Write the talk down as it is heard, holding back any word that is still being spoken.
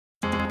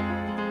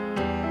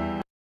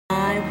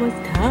I was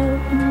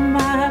toting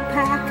my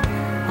pack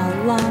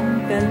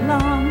along the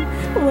long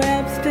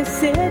Webster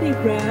City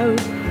Road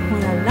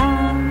when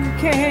along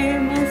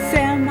came a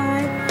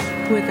semi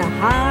with a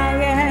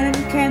high-end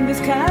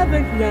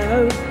canvas-covered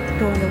load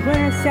going to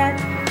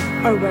Winterset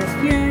or West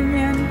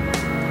Union.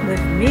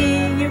 With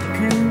me you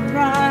can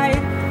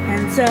ride.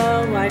 And so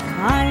I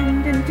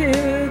climbed into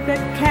the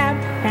cab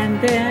and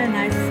then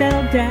I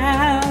settled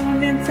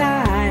down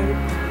inside.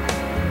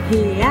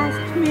 He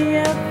asked me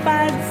if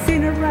I'd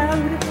seen a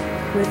road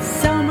with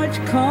so much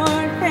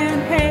corn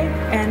and hay,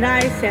 and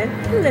I said,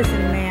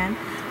 listen man,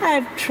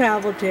 I've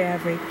traveled to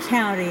every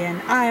county in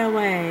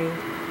Iowa.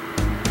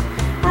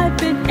 I've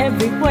been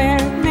everywhere,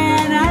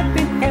 man, I've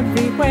been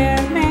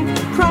everywhere, man.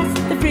 Crossed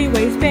the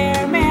freeways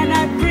bare, man,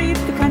 I've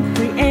breathed the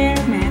country air,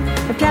 man.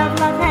 I've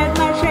traveled, I've had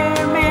my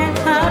share, man,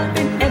 I've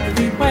been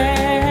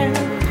everywhere.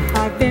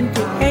 I've been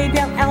to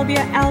Adel,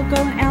 Albia,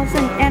 Algonquin,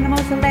 Elson,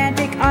 Animals,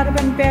 Atlantic,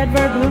 Audubon,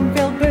 Bedford,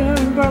 Bloomfield,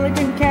 Boone,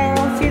 Burlington,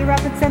 Carroll, Cedar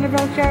Rapids,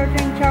 Centerville,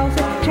 Sheridan,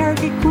 Charleston,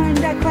 Cherokee,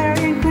 Quinda,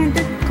 Clarion,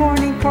 Clinton,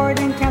 Corning,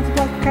 Corydon, Council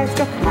Bluffs,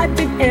 Cresco. I've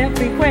been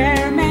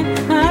everywhere, man,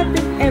 I've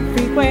been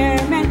everywhere,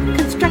 man.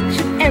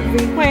 Construction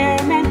everywhere,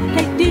 man.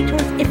 Take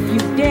detours if you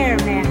dare,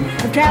 man.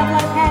 I've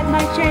traveled, I've had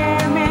my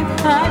share, man.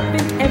 I've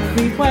been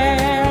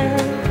everywhere.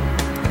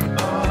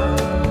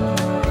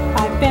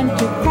 I've been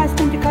to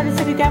Preston, Dakota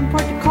City,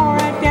 Davenport,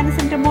 Decorah,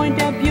 Denison, Des Moines,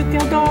 Dubuque,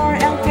 Gildor,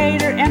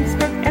 Elkader,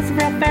 Emsburg,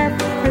 Esfrel,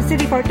 Fairfield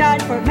City, Fort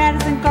Dodge, Fort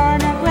Madison,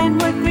 Garner,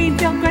 Glenwood,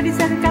 Greenfield, Grundy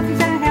Center, Guthrie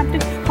Center,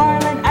 Hampton,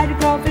 Harlan, Ida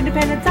Grove,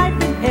 Independence. I've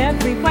been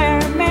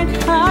everywhere, man.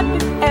 I've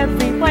been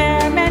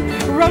everywhere, man.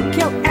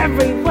 Roadkill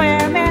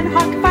everywhere, man.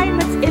 Hawk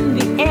fireman's in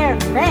the air,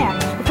 man.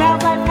 The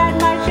travel I've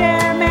had my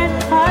share, man.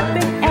 I've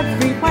been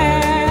everywhere.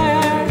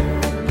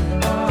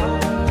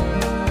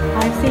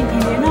 I've seen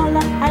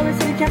Indianola, Iowa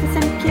City,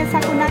 Jefferson,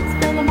 Keosauqua,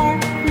 Knoxville, Lamar,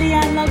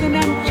 Leon, Logan,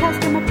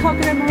 Manchester,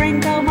 Maquoketa,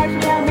 Marengo,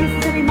 Marshalltown,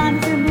 Mason City,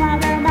 Montezuma,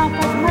 Lavera, Mount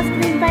Pleasant,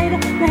 Muscatine, Beta,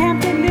 New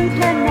Hampton,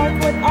 Newton,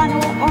 Northwood,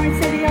 Ottawa, Orange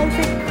City,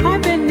 OC.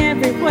 I've been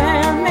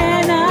everywhere,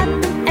 man.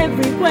 I've been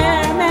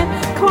everywhere, man.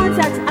 Corn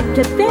sacks up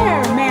to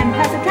there, man.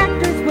 Passive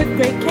tractors with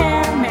great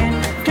care, man.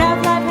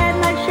 Travel, I've had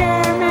my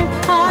share, man.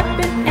 I've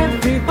been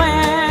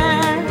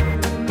everywhere.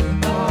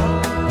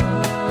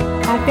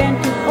 I've been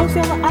to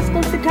Osceola,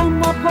 Osco,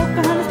 Secundwa,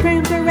 Pocahontas,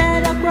 Cranberry,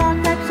 Red Oak, Rock,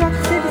 Rapid, Sauk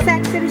City,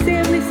 Sac City,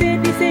 Sibley,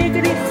 Sydney,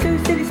 Sigourney, Sioux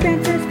City,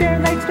 Spencer,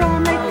 Spirit Lake,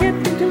 Storm Lake,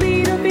 Tipton,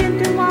 Toledo,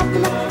 Benton,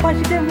 Waccamaw,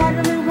 Washington,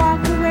 Waterloo,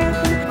 Walker,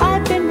 Raritan.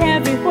 I've been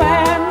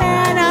everywhere,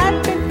 man.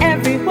 I've been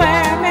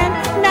everywhere, man.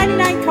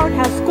 99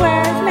 courthouse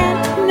squares,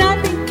 man.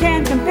 Nothing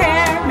can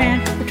compare,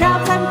 man. The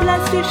travels I'm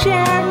blessed to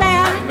share,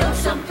 man. I know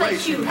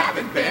someplace you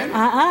haven't been.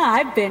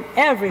 I've been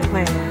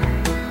everywhere.